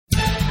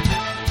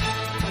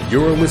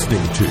You're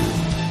listening to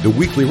the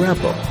Weekly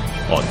Wrap-Up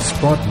on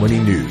Sprott Money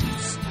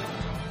News.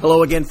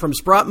 Hello again from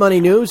Sprott Money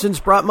News and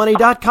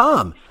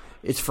SprottMoney.com.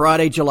 It's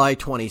Friday, July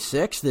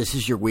 26th. This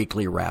is your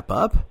Weekly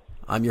Wrap-Up.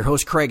 I'm your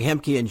host, Craig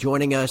Hemke, and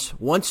joining us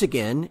once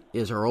again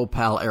is our old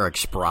pal, Eric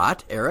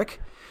Sprott. Eric,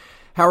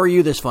 how are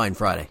you this fine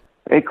Friday?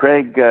 Hey,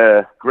 Craig.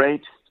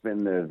 Great. It's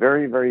been a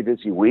very, very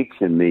busy week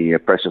in the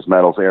precious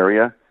metals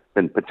area.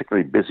 Been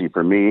particularly busy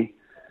for me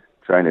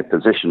trying to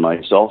position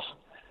myself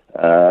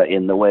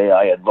in the way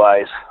I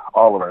advise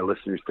all of our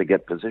listeners to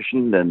get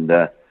positioned, and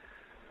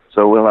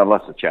so we'll have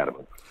lots to chat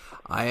about.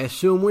 I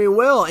assume we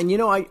will. And, you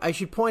know, I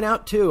should point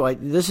out, too,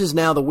 this is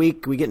now the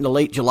week we get into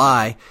late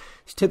July.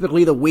 It's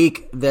typically the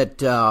week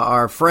that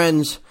our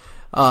friends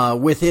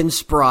within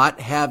Sprott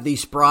have the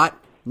Sprott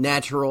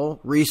Natural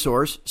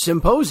Resource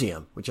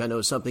Symposium, which I know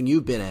is something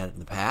you've been at in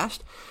the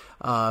past.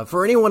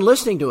 For anyone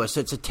listening to us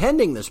that's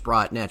attending the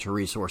Sprott Natural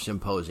Resource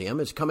Symposium,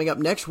 it's coming up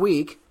next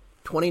week,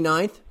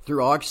 29th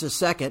through August the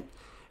 2nd,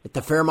 at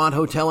the Fairmont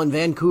Hotel in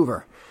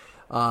Vancouver.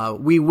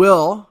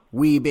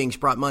 We being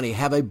Sprott Money,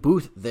 have a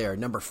booth there,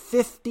 number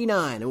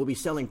 59, and we'll be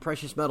selling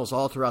precious metals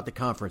all throughout the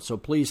conference. So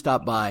please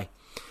stop by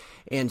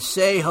and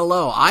say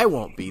hello. I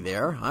won't be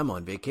there. I'm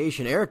on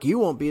vacation. Eric, you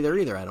won't be there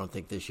either, I don't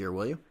think, this year,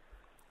 will you?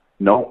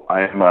 No,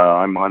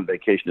 I'm on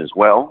vacation as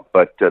well,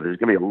 but there's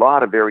going to be a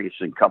lot of various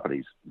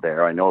companies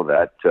there. I know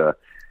that,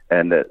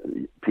 and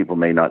people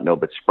may not know,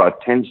 but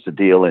Sprott tends to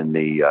deal in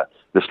the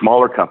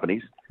smaller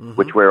companies,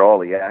 which where all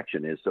the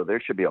action is. So there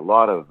should be a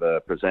lot of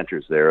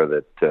presenters there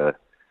that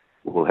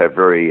will have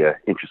very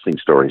interesting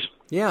stories.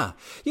 Yeah.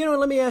 You know,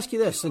 let me ask you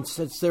this.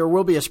 Since there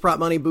will be a Sprott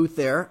Money booth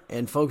there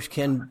and folks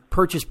can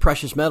purchase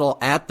precious metal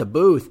at the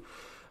booth,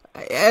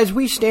 as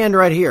we stand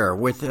right here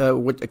with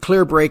the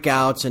clear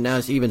breakouts and now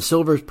even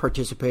silver's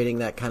participating,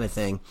 that kind of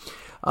thing,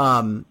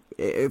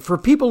 for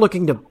people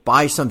looking to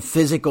buy some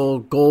physical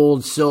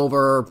gold,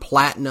 silver,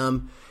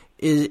 platinum,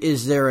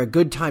 is there a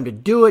good time to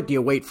do it? Do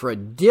you wait for a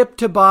dip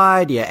to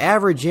buy? Do you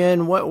average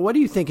in? What do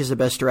you think is the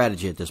best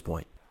strategy at this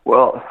point?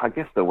 Well, I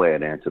guess the way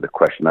I'd answer the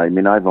question, I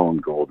mean, I've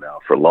owned gold now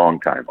for a long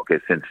time,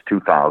 since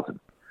 2000.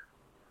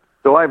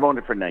 So I've owned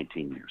it for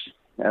 19 years.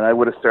 And I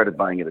would have started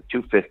buying it at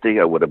 $250.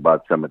 I would have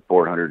bought some at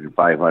 $400 and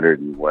 $500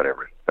 and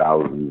whatever,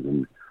 thousands.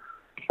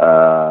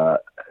 And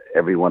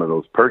every one of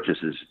those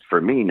purchases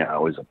for me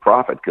now is a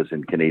profit because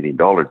in Canadian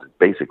dollars, it's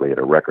basically at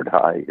a record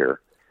high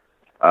here.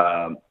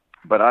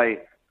 But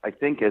I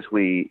think as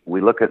we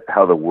look at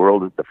how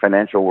the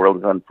financial world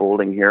is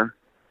unfolding here,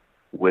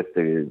 with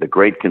the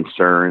great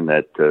concern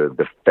that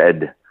the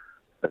Fed,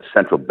 the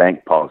central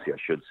bank policy, I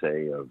should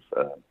say, of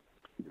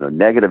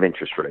negative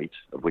interest rates,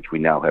 of which we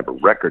now have a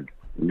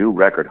new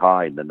record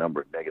high in the number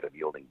of negative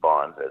yielding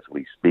bonds as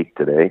we speak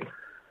today,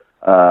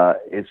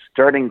 is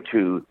starting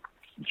to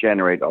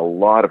generate a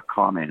lot of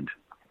comment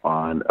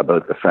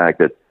about the fact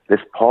that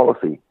this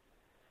policy,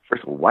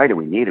 first of all, why do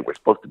we need it? We're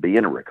supposed to be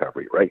in a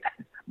recovery, right?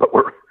 But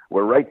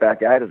we're right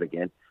back at it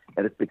again,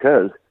 and it's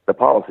because the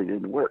policy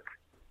didn't work.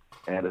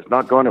 And it's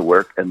not going to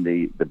work. And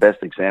the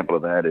best example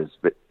of that is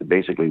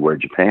basically where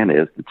Japan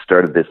is. It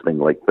started this thing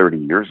like 30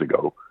 years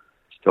ago.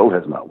 Still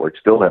has not worked.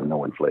 Still have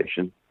no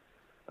inflation.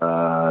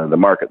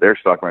 Their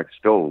stock market is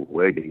still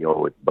way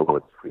below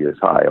its 3 years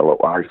high, although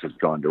ours has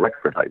gone to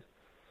record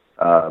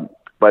highs.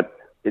 But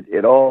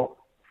all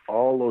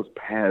those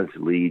paths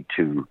lead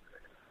to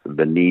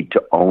the need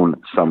to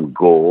own some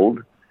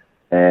gold.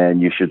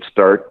 And you should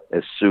start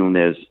as soon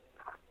as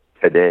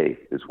today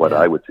is what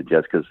I would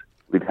suggest, because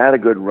we've had a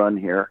good run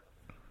here.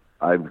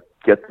 I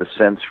get the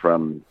sense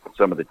from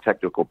some of the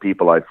technical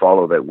people I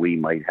follow that we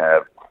might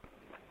have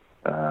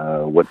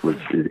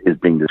is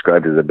being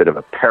described as a bit of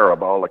a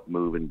parabolic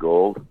move in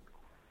gold.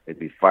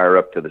 Maybe fire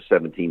up to the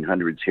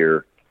 1700s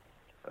here,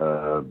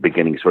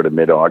 beginning sort of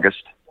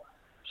mid-August.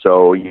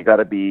 So you got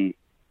to be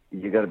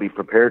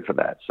prepared for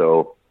that.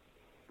 So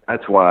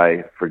that's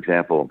why, for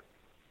example,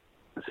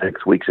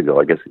 6 weeks ago,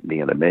 I guess at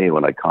the end of May,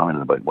 when I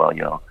commented about,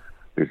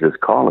 there's this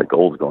call that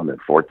gold's going at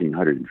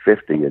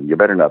 1,450, and you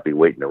better not be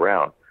waiting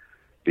around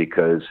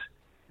because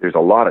there's a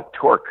lot of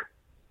torque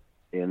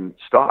in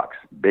stocks,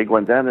 big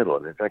ones and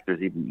little. In fact,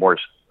 there's even more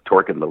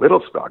torque in the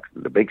little stocks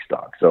than the big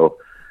stocks. So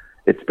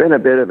it's been a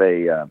bit of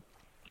a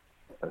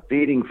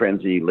feeding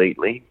frenzy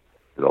lately.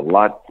 There's a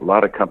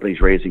lot of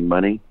companies raising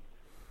money.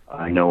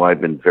 I know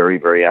I've been very,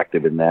 very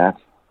active in that,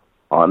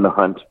 on the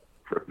hunt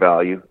for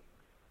value,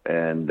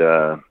 and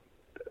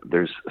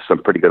there's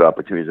some pretty good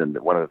opportunities. And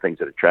one of the things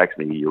that attracts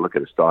me, you look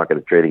at a stock and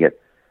it's trading at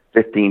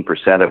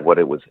 15% of what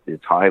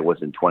its high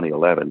was in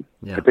 2011,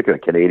 particularly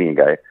a Canadian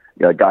guy,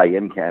 a guy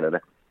in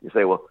Canada. You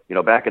say, well,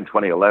 back in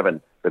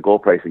 2011, the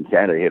gold price in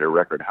Canada hit a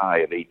record high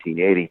of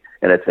 1880,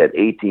 and it's at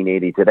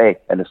 1880 today,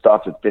 and the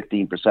stock's at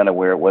 15% of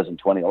where it was in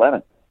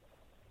 2011.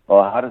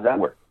 Well, how does that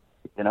work?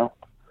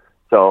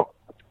 So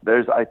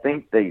I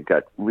think they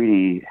got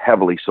really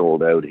heavily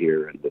sold out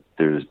here, and that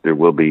there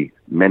will be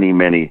many,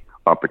 many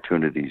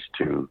opportunities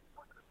to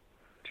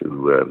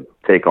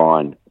take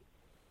on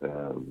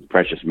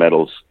precious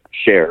metals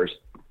shares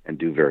and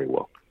do very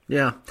well.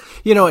 Yeah.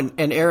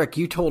 And Eric,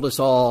 you told us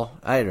all,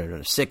 I don't know,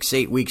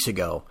 6-8 weeks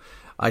ago,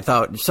 I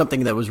thought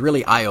something that was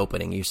really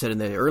eye-opening. You said in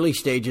the early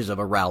stages of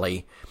a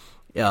rally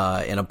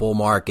in a bull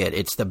market,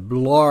 it's the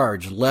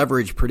large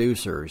leverage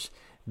producers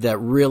that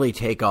really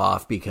take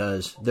off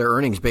because their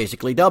earnings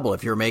basically double.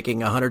 If you're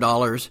making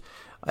 $100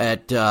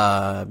 at,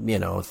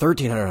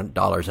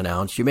 $1,300 an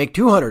ounce, you make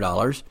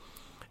 $200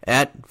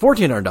 at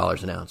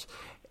 $1,400 an ounce.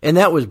 And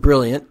that was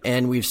brilliant,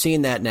 and we've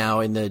seen that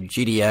now in the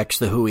GDX,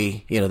 the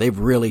HUI. They've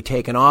really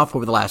taken off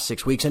over the last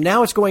 6 weeks, and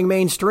now it's going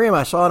mainstream.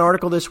 I saw an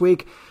article this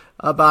week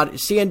about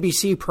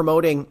CNBC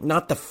promoting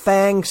not the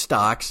FANG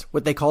stocks,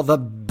 what they call the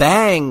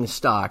BANG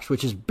stocks,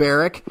 which is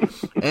Barrick,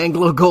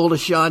 Anglo Gold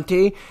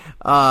Ashanti,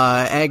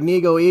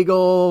 Agnico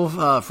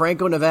Eagle,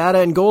 Franco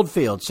Nevada, and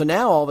Goldfield. So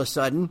now all of a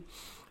sudden,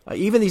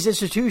 even these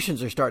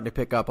institutions are starting to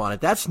pick up on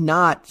it. That's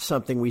not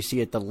something we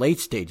see at the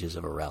late stages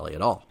of a rally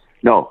at all.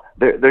 No,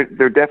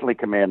 they're definitely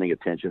commanding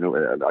attention.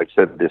 I've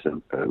said this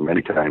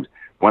many times.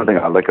 One thing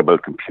I like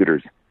about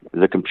computers is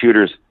the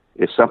computers,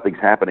 if something's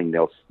happening,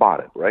 they'll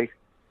spot it, right?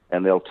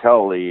 And they'll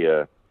tell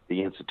the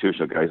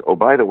institutional guys, oh,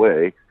 by the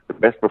way, the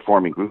best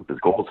performing group is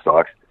gold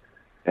stocks.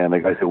 And the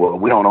guy said, well,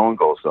 we don't own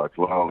gold stocks.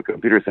 Well, the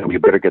computer said, well, you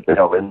better get the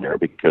hell in there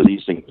because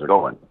these things are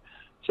going.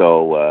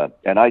 So,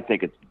 and I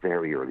think it's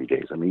very early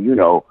days. I mean,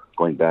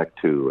 going back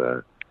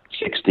to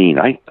 16,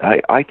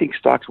 I think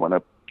stocks went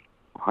up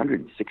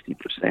 160%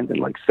 in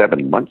like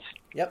 7 months.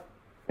 Yep.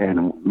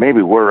 And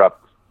maybe we're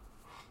up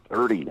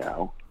 30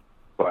 now,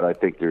 but I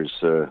think there's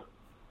a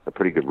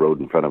pretty good road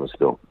in front of us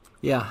still.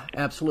 Yeah,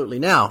 absolutely.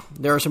 Now,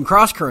 there are some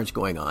cross currents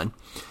going on.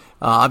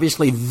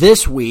 Obviously,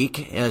 this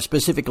week,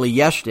 specifically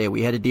yesterday,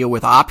 we had to deal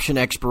with option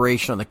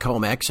expiration on the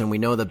COMEX, and we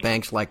know that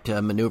banks like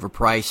to maneuver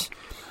price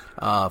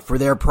for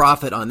their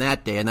profit on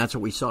that day, and that's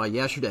what we saw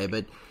yesterday.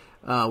 But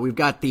we've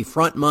got the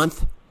front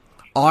month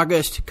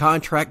August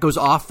contract goes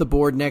off the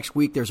board next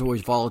week. There's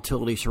always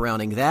volatility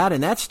surrounding that,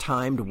 and that's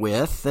timed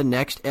with the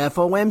next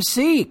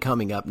FOMC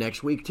coming up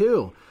next week,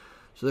 too.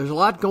 So there's a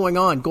lot going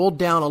on. Gold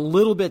down a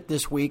little bit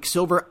this week,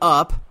 silver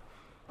up.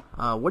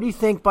 What do you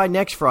think by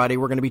next Friday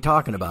we're going to be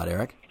talking about,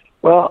 Eric?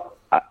 Well,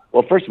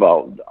 first of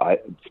all,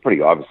 it's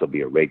pretty obvious there'll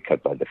be a rate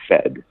cut by the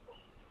Fed.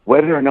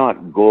 Whether or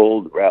not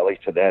gold rallies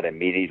to that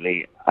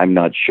immediately, I'm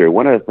not sure.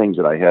 One of the things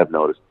that I have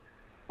noticed,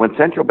 when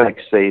central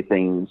banks say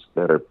things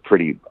that are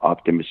pretty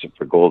optimistic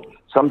for gold,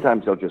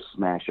 sometimes they'll just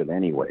smash it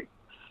anyway,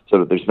 so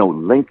that there's no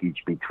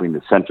linkage between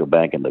the central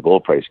bank and the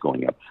gold price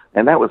going up.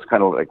 And that was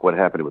kind of like what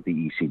happened with the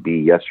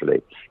ECB yesterday.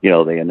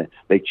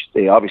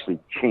 They obviously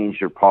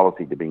changed their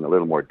policy to being a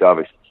little more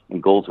dovish,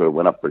 and gold sort of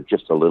went up for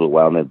just a little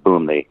while, and then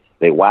boom,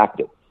 they whacked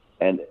it.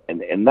 And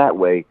in that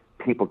way,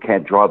 people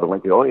can't draw the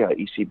link. Oh yeah,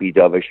 ECB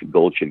dovish,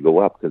 gold should go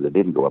up, because it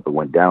didn't go up; it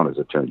went down, as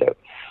it turned out.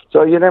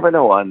 So you never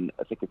know. I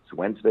think it's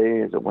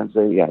Wednesday. Is it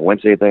Wednesday? Yeah,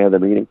 Wednesday they have the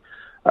meeting.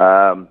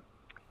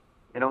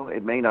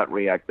 It may not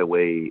react the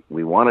way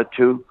we want it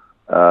to,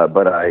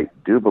 but I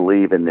do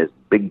believe in this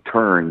big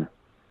turn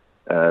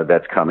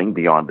that's coming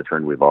beyond the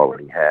turn we've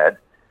already had,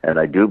 and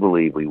I do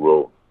believe we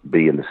will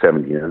be in the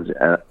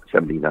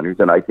 1700s,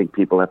 and I think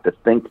people have to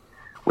think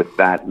with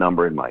that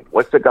number in mind.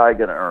 What's the guy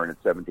going to earn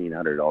at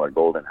 $1,700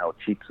 gold, and how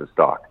cheap's the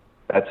stock?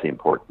 That's the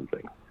important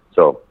thing.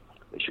 So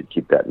they should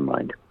keep that in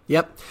mind.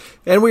 Yep.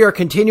 And we are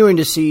continuing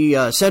to see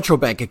central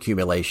bank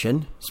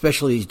accumulation,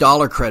 especially these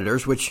dollar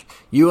creditors, which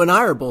you and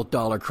I are both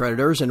dollar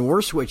creditors, and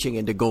we're switching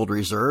into gold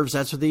reserves.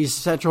 That's what these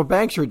central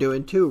banks are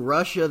doing, too.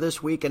 Russia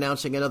this week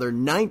announcing another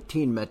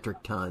 19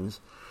 metric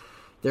tons.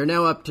 They're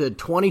now up to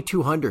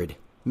 2,200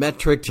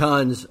 metric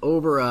tons,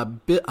 over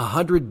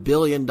 $100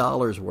 billion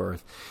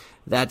worth.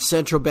 That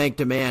central bank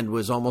demand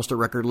was almost at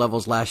record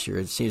levels last year.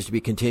 It seems to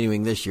be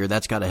continuing this year.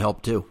 That's got to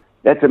help, too.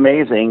 That's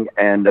amazing.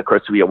 And, of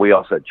course, we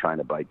also had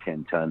China buy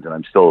 10 tons, and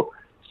I'm still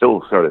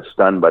sort of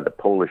stunned by the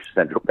Polish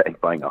central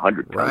bank buying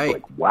 100 tons. Right.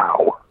 Like,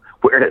 wow,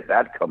 where did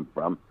that come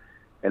from?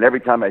 And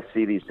every time I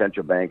see these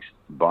central banks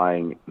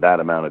buying that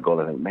amount of gold,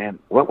 I think, man,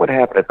 what would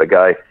happen if the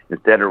guy,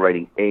 instead of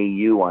writing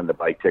AU on the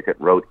buy ticket,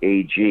 wrote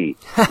AG,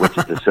 which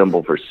is the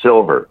symbol for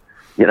silver,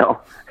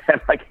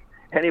 And like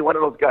any one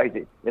of those guys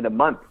in a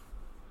month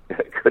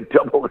could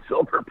double the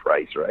silver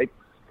price, right?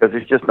 Because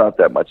there's just not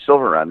that much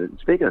silver around. And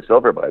speaking of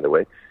silver, by the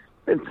way,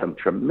 been some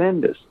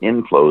tremendous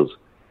inflows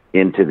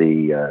into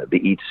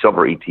the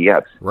silver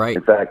ETFs. Right.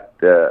 In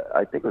fact,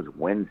 I think it was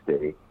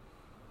Wednesday,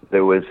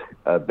 there was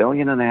 $1.5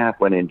 billion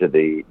went into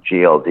the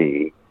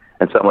GLD,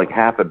 and something like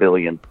 $500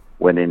 million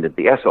went into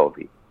the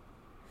SLV.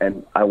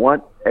 And I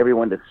want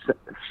everyone to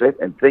sit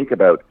and think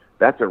about,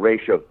 that's a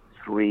ratio of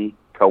 3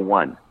 to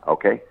 1.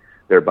 Okay,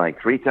 they're buying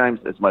 3 times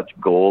as much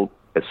gold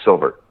as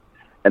silver,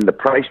 and the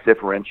price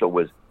differential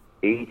was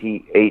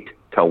 88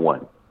 to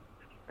 1.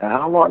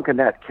 Now, how long can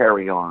that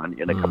carry on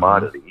in a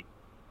commodity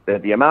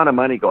that the amount of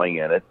money going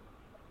in it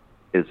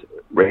is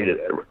rated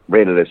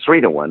as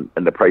 3 to 1,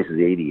 and the price is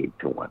 88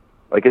 to 1?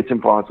 Like, it's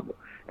impossible.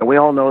 And we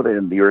all know that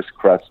in the Earth's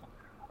crust,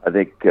 I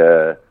think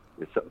there's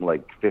something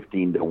like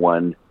 15 to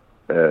 1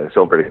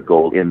 silver to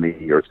gold in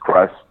the Earth's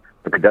crust.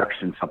 The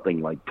production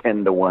something like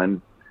 10 to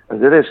 1.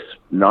 This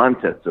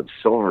nonsense of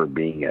silver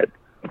being at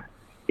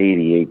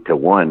 88 to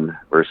 1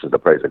 versus the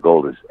price of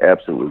gold is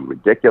absolutely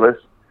ridiculous.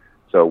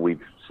 So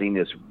we've seen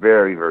this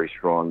very, very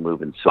strong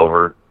move in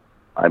silver.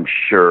 I'm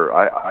sure,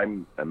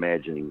 I'm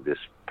imagining this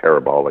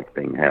parabolic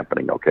thing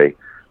happening, okay,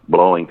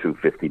 blowing through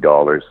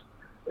 $50.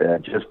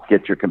 Just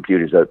get your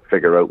computers out,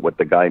 figure out what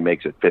the guy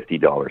makes at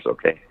 $50,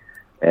 okay?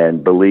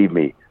 And believe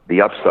me,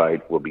 the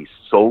upside will be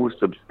so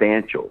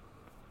substantial.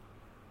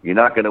 You're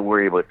not going to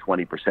worry about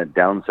 20%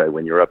 downside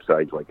when your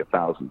upside's like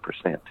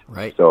 1,000%.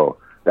 Right. So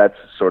that's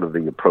sort of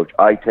the approach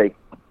I take.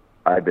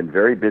 I've been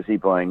very busy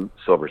buying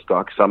silver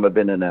stocks. Some have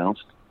been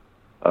announced.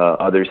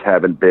 Others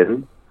haven't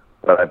been.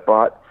 But I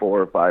bought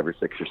 4 or 5 or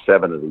 6 or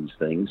 7 of these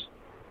things.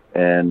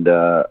 And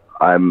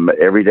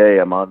every day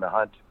I'm on the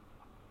hunt.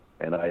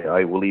 And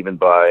I will even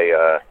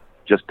buy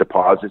just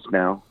deposits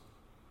now.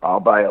 I'll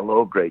buy a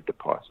low-grade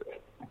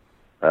deposit,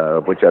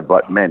 which I've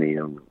bought many.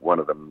 And one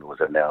of them was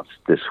announced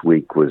this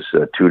week was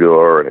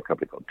Tudor and a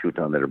company called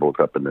Teuton that are both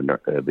up in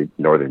the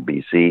northern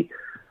BC.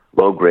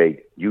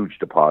 Low-grade, huge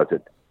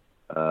deposit.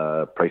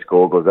 Price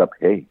gold goes up.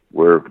 Hey,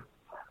 we're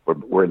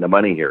in the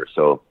money here.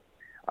 So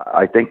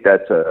I think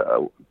that's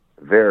a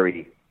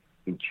very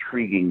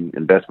intriguing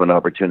investment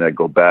opportunity. I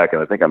go back,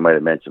 and I think I might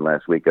have mentioned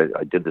last week,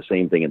 I did the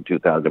same thing in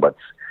 2000 about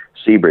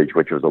Seabridge,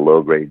 which was a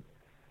low-grade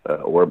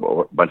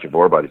bunch of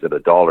ore bodies at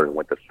 $1 and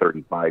went to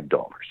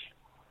 $35.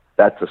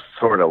 That's the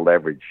sort of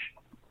leverage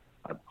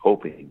I'm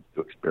hoping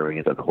to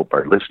experience, and I hope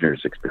our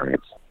listeners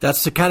experience.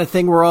 That's the kind of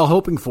thing we're all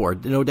hoping for,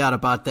 no doubt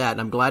about that.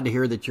 And I'm glad to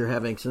hear that you're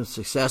having some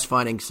success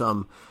finding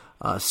some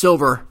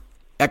silver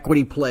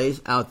equity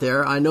plays out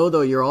there. I know,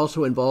 though, you're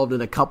also involved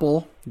in a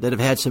couple that have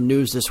had some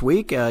news this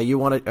week. You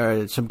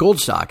want some gold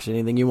stocks.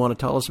 Anything you want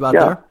to tell us about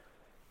there?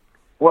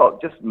 Well,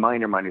 just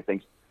minor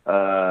things.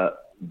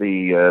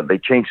 They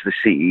changed the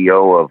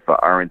CEO of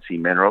RNC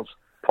Minerals.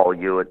 Paul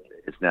Hewitt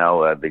is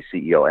now the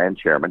CEO and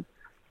chairman.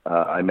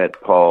 I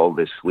met Paul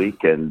this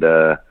week, and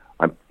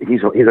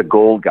he's a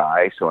gold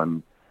guy, so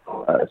I'm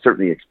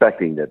certainly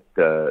expecting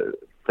that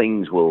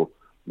things will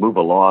move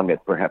along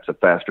at perhaps a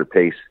faster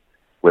pace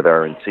with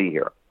RNC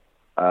here.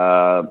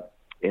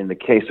 In the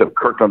case of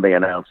Kirkland, they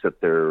announced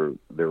that their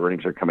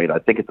earnings are coming. I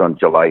think it's on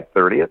July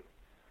 30th,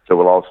 so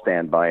we'll all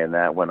stand by in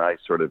that one. I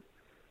sort of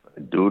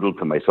doodled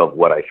to myself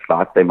what I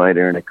thought they might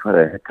earn. It kind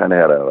of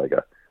had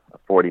a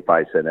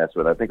 45-cent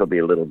estimate. I think it'll be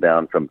a little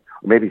down from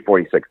maybe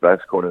 46.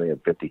 Last quarter they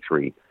had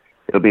 53.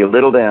 It'll be a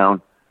little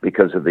down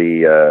because of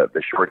the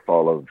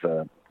shortfall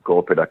of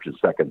gold production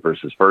second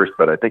versus first,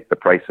 but I think the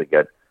price they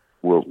get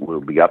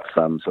will be up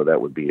some, so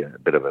that would be a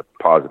bit of a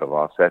positive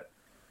offset.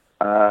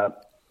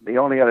 The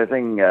only other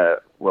thing,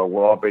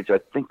 Wallbridge, I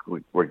think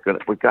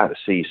we've got to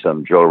see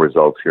some drill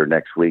results here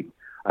next week.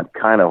 I'm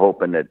kind of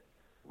hoping that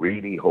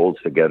really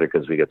holds together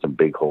because we got some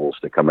big holes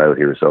to come out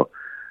here. So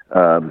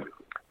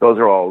those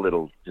are all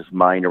little, just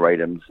minor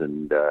items,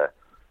 and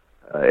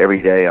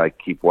every day I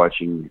keep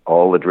watching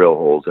all the drill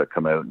holes that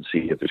come out and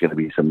see if there's going to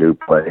be some new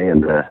play,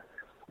 and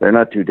they're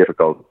not too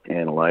difficult to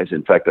analyze.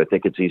 In fact, I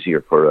think it's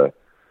easier for a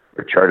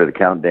chartered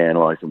accountant to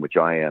analyze them, which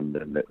I am,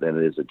 than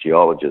it is a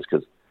geologist,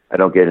 because I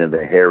don't get into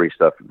the hairy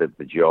stuff that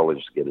the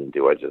geologists get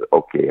into. I just,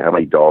 okay, how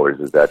many dollars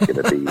is that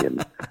going to be?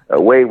 And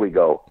away we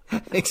go.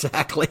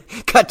 Exactly.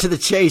 Cut to the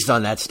chase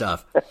on that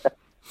stuff.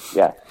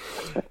 Yeah.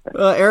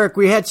 Eric,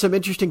 we had some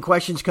interesting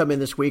questions come in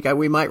this week.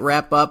 We might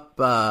wrap up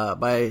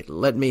by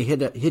letting me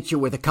hit you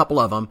with a couple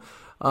of them.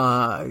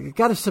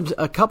 Got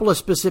a couple of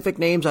specific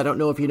names. I don't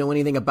know if you know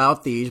anything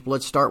about these, but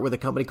let's start with a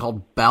company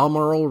called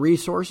Balmoral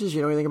Resources.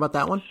 You know anything about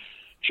that one?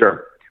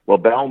 Sure. Well,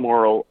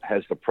 Balmoral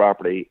has the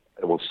property.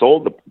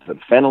 Sold the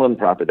Fenelon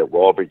property that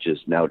Wallbridge is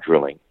now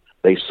drilling.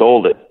 They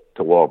sold it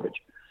to Wallbridge,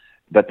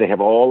 but they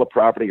have all the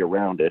property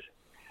around it,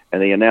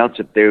 and they announced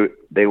that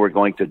they were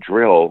going to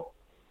drill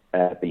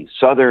at the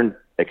southern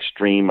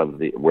extreme of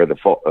where the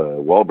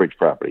Wallbridge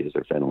property is,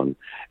 their Fenelon,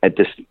 and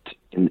just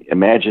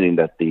imagining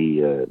that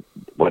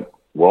what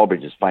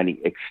Wallbridge is finding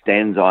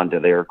extends onto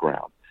their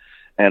ground.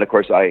 And of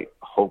course, I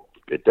hope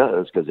it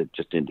does, because it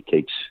just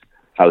indicates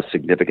how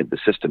significant the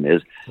system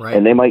is. Right.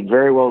 And they might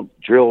very well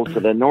drill to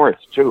the north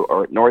too,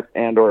 or north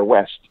and or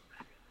west.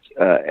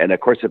 And of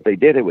course, if they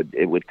did, it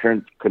would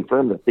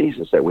confirm the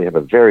thesis that we have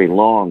a very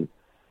long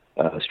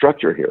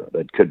structure here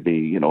that could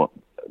be, a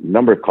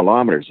number of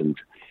kilometers. And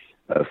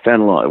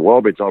Fenelon,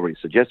 Wallbridge already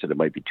suggested it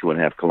might be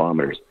 2.5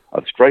 kilometers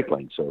of strike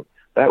length. So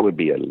that would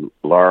be a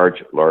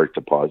large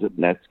deposit,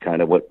 and that's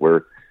kind of what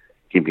we're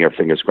keeping our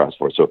fingers crossed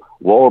for. So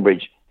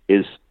Wallbridge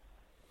is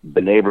the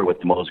neighbor with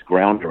the most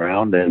ground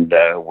around, and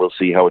we'll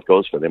see how it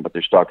goes for them. But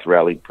their stock's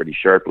rallied pretty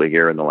sharply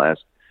here in the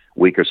last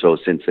week or so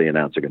since they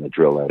announced they're going to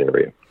drill that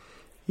area.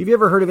 Have you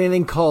ever heard of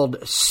anything called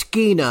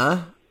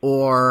Skeena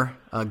or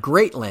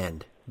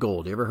Greatland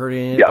Gold? You ever heard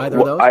of either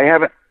of those?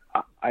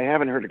 I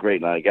haven't heard of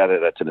Greatland. I gather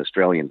that's an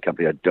Australian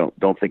company. I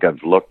don't think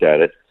I've looked at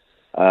it.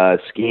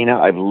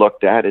 Skeena, I've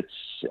looked at. It's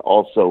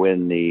also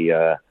in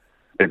the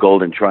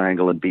Golden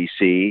Triangle in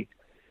BC.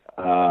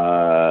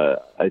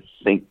 I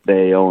think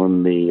they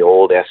own the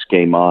old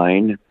Eskay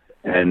mine,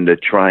 and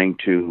trying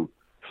to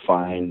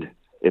find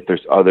if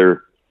there's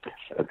other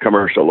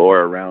commercial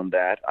ore around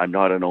that. I'm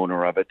not an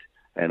owner of it.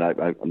 And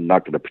I'm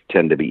not going to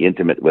pretend to be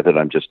intimate with it.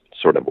 I'm just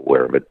sort of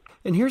aware of it.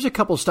 And here's a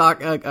couple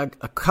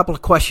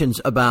of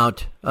questions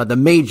about the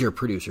major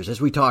producers,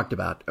 as we talked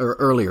about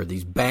earlier.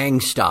 These bang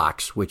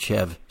stocks, which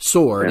have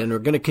soared and are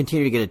going to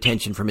continue to get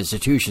attention from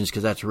institutions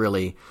because that's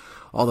really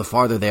all the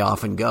farther they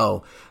often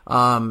go.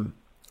 Does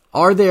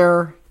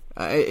there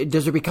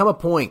become a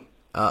point,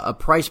 a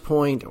price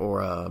point, or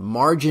a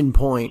margin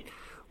point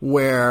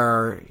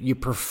where you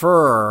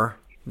prefer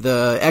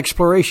the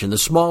exploration, the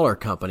smaller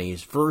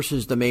companies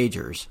versus the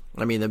majors?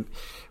 I mean,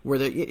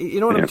 you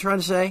know what I'm trying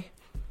to say?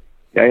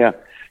 Yeah.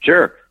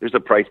 Sure. There's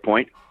a price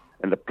point,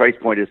 and the price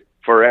point is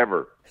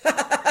forever.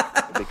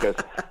 because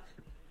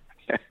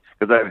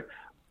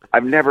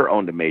I've never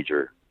owned a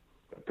major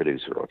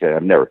producer. Okay.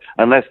 I've never,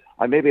 unless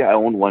maybe I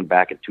owned one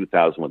back in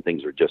 2000 when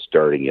things were just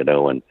starting, and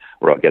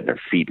we're all getting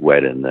their feet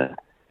wet in the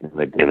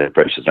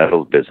precious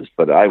metals business.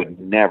 But I would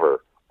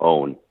never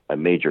own a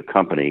major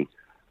company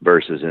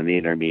versus an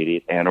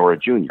intermediate and or a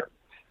junior,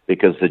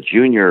 because the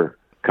junior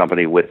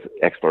company with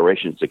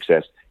exploration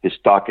success, his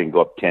stock can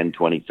go up 10,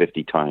 20,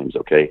 50 times,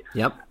 okay?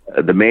 Yep.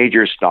 The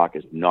major stock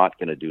is not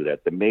going to do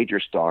that. The major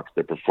stocks,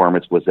 the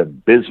performance was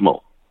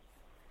abysmal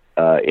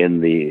in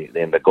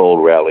the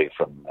gold rally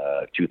from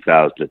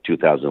 2000 to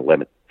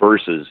 2011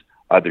 versus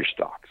other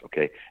stocks,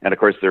 okay? And, of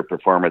course, their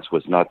performance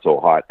was not so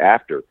hot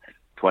after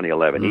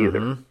 2011 either.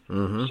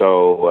 Mm-hmm.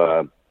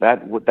 So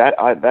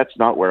that's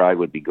not where I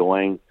would be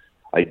going.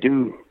 I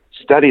do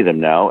study them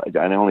now.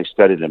 I only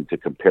study them to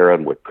compare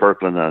them with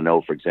Kirkland. And I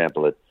know, for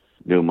example, that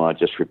Newmont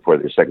just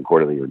reported their second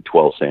quarter, they were in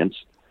 12 cents.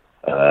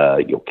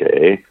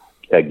 Okay.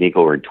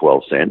 Agnico were in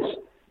 12 cents.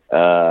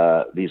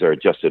 These are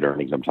adjusted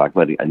earnings I'm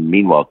talking about. And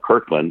meanwhile,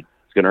 Kirkland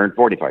is going to earn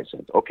 45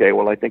 cents. Okay,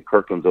 well, I think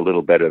Kirkland's a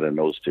little better than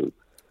those two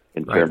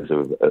in terms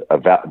of a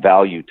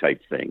value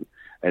type thing.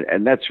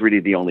 And that's really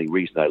the only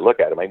reason I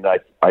look at them. I mean,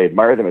 I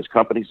admire them as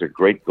companies. They're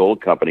great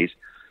gold companies.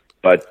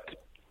 But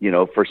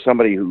for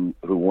somebody who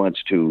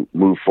wants to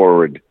move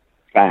forward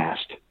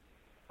fast,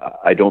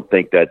 I don't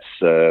think that's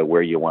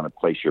where you want to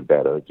place your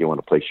bet. You want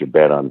to place your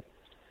bet on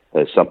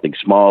something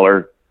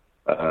smaller,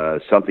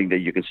 something that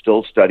you can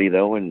still study,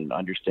 though, and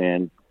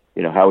understand,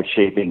 how it's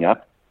shaping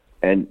up.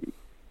 And,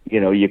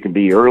 you can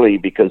be early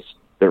because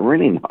there are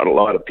really not a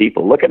lot of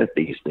people looking at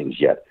these things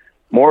yet.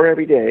 More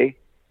every day,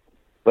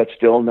 but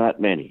still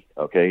not many,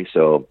 okay?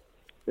 So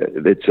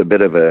it's a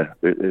bit of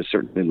there's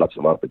certainly lots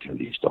of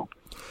opportunities still.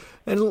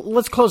 And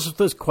let's close with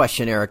this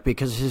question, Eric,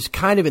 because it's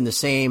kind of in the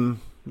same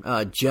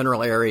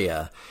general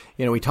area.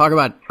 We talk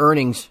about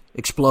earnings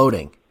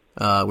exploding.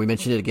 We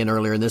mentioned it again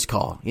earlier in this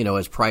call.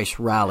 As price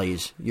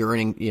rallies, your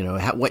earning,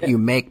 what you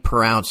make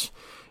per ounce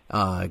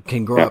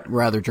can grow up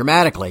rather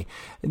dramatically.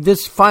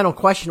 This final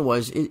question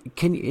was: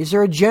 is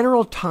there a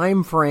general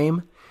time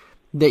frame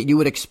that you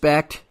would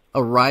expect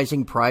a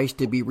rising price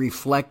to be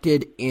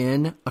reflected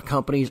in a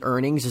company's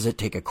earnings? Does it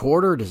take a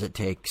quarter? Does it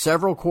take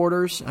several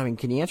quarters? I mean,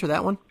 can you answer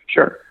that one?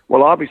 Sure.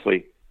 Well,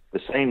 obviously,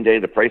 the same day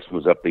the price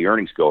goes up, the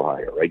earnings go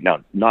higher, right? Now,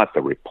 not the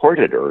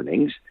reported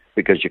earnings,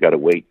 because you got to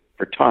wait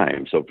for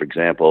time. So, for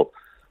example,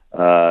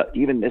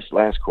 even this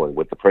last quarter,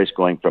 with the price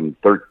going from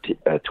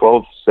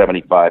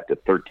 $12.75 to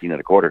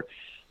 $13.25,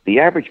 the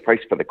average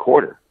price for the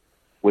quarter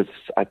was,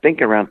 I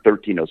think, around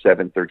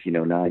 $13.07,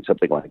 $13.09,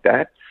 something like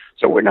that.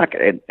 So we're not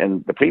going to,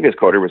 and the previous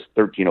quarter was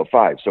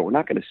 $13.05. So we're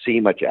not going to see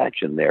much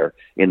action there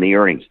in the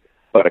earnings.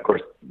 But of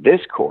course,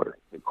 this quarter,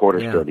 the quarter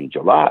starting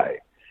July,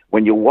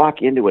 when you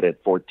walk into it at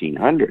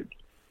 1,400,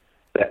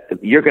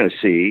 you're going to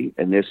see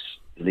in these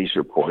next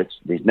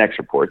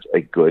reports,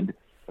 a good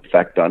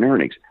effect on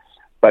earnings.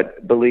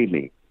 But believe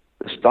me,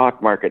 the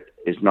stock market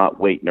is not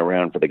waiting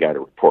around for the guy to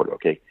report.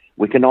 Okay,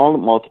 we can all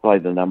multiply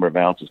the number of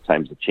ounces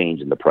times the change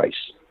in the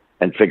price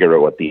and figure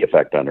out what the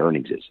effect on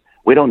earnings is.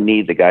 We don't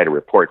need the guy to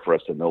report for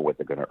us to know what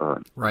they're going to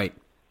earn. Right.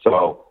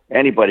 So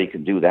anybody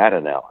can do that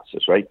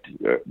analysis, right?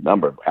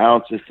 Number of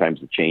ounces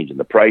times the change in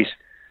the price,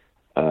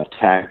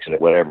 tax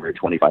at whatever,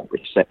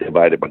 25%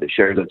 divided by the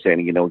shares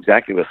outstanding, you know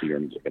exactly what the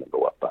earnings are going to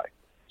go up by.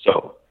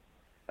 So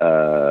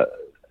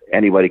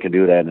anybody can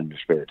do that in their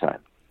spare time.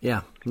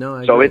 Yeah. No,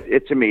 I so agree.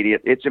 it's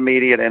immediate. It's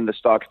immediate, and the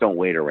stocks don't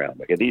wait around.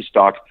 Like these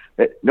stocks,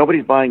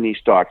 nobody's buying these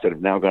stocks that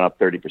have now gone up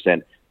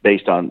 30%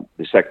 based on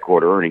the second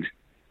quarter earnings,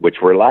 which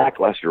were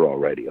lackluster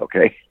already,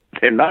 okay?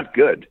 They're not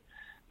good,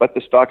 but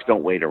the stocks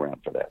don't wait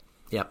around for that.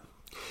 Yep.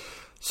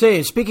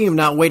 Say, speaking of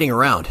not waiting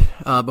around,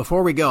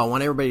 before we go, I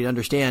want everybody to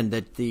understand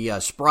that the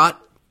Sprott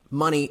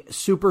Money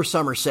Super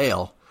Summer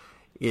Sale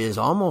is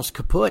almost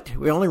kaput.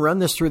 We only run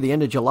this through the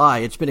end of July.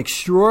 It's been an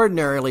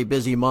extraordinarily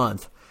busy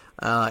month.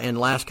 In the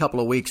last couple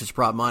of weeks, it's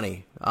brought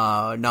money,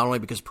 not only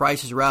because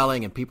price is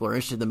rallying and people are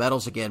interested in the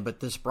metals again,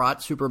 but this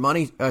brought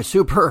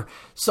Super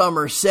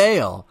Summer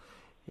Sale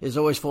is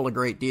always full of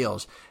great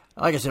deals.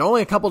 Like I said,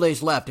 only a couple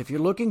days left. If you're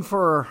looking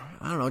for,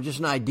 just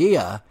an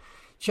idea,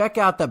 check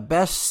out the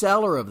best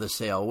seller of the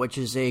sale, which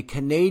is a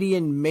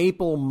Canadian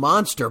Maple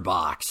Monster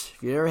Box.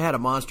 If you ever had a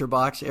Monster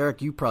Box,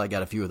 Eric, you probably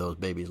got a few of those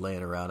babies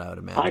laying around, I would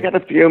imagine. I got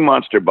a few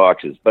Monster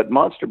Boxes, but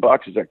Monster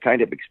Boxes are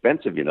kind of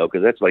expensive,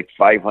 because that's like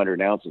 500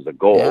 ounces of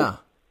gold. Yeah.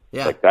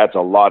 Yeah. Like, that's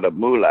a lot of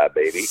moolah,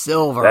 baby.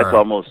 Silver. That's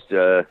almost,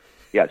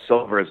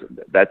 silver is,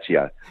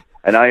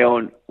 And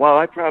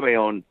I probably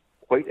own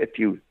quite a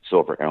few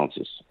silver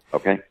ounces,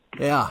 okay?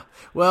 Yeah.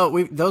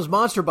 Well, those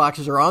monster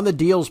boxes are on the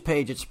deals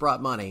page at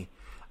Sprott Money.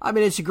 I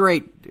mean, it's a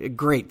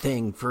great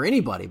thing for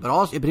anybody,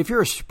 but if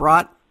you're a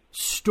Sprott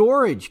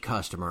storage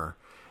customer,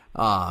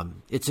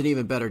 it's an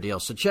even better deal.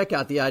 So check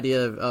out the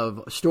idea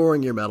of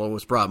storing your metal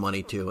with Sprott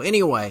Money too.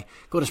 Anyway,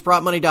 go to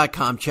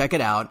SprottMoney.com, check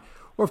it out.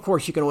 Or, of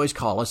course, you can always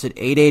call us at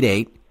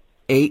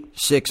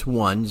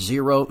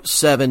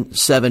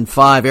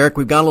 888-861-0775. Eric,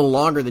 we've gone a little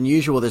longer than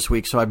usual this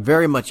week, so I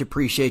very much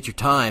appreciate your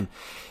time.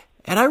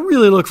 And I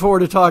really look forward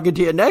to talking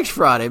to you next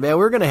Friday, man.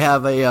 We're going to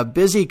have a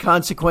busy,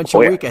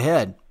 consequential week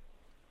ahead.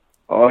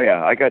 Oh,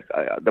 yeah. I got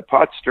the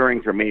pot's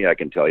stirring for me, I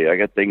can tell you. I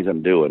got things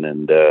I'm doing,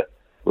 and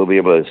we'll be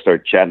able to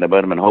start chatting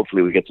about them, and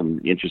hopefully we get some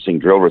interesting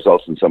drill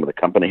results in some of the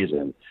companies,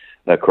 and,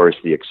 of course,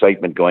 the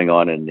excitement going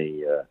on in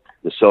the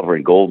silver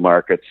and gold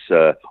markets.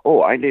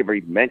 I never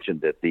even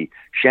mentioned that the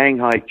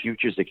Shanghai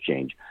Futures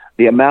Exchange,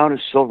 the amount of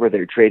silver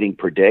they're trading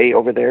per day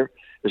over there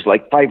is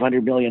like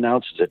 500 million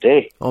ounces a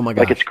day. Oh, my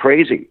gosh. Like, it's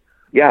crazy.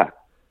 Yeah.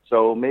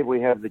 So maybe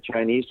we have the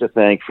Chinese to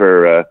thank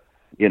for,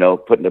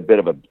 putting a bit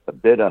of a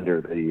bid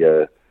under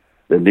the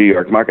New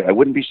York market. I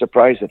wouldn't be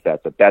surprised at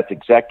that, but that's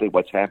exactly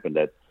what's happened.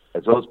 That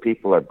as those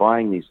people are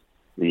buying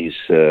these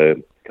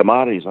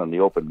commodities on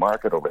the open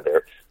market over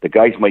there, the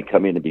guys might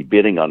come in and be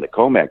bidding on the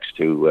COMEX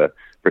for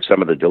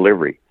some of the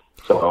delivery.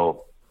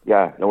 So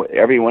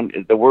everyone,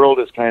 the world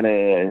is kind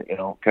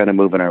of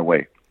moving our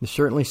way. It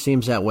certainly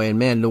seems that way. And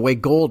man, the way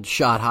gold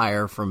shot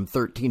higher from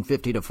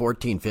 1350 to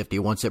 1450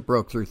 once it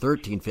broke through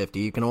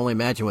 1350, you can only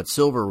imagine what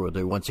silver will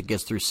do once it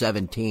gets through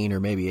 17 or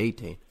maybe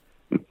 18.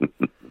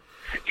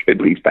 Could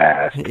be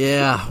fast.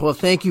 Yeah. Well,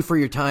 thank you for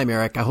your time,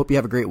 Eric. I hope you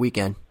have a great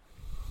weekend.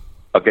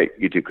 Okay.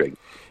 You too, Craig.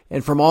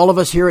 And from all of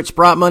us here at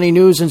Sprott Money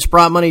News and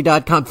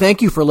SprottMoney.com,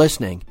 thank you for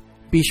listening.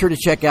 Be sure to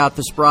check out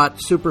the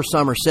Sprott Super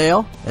Summer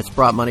Sale at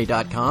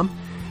SprottMoney.com,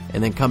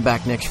 and then come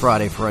back next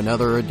Friday for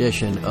another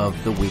edition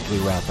of the Weekly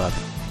Wrap-Up.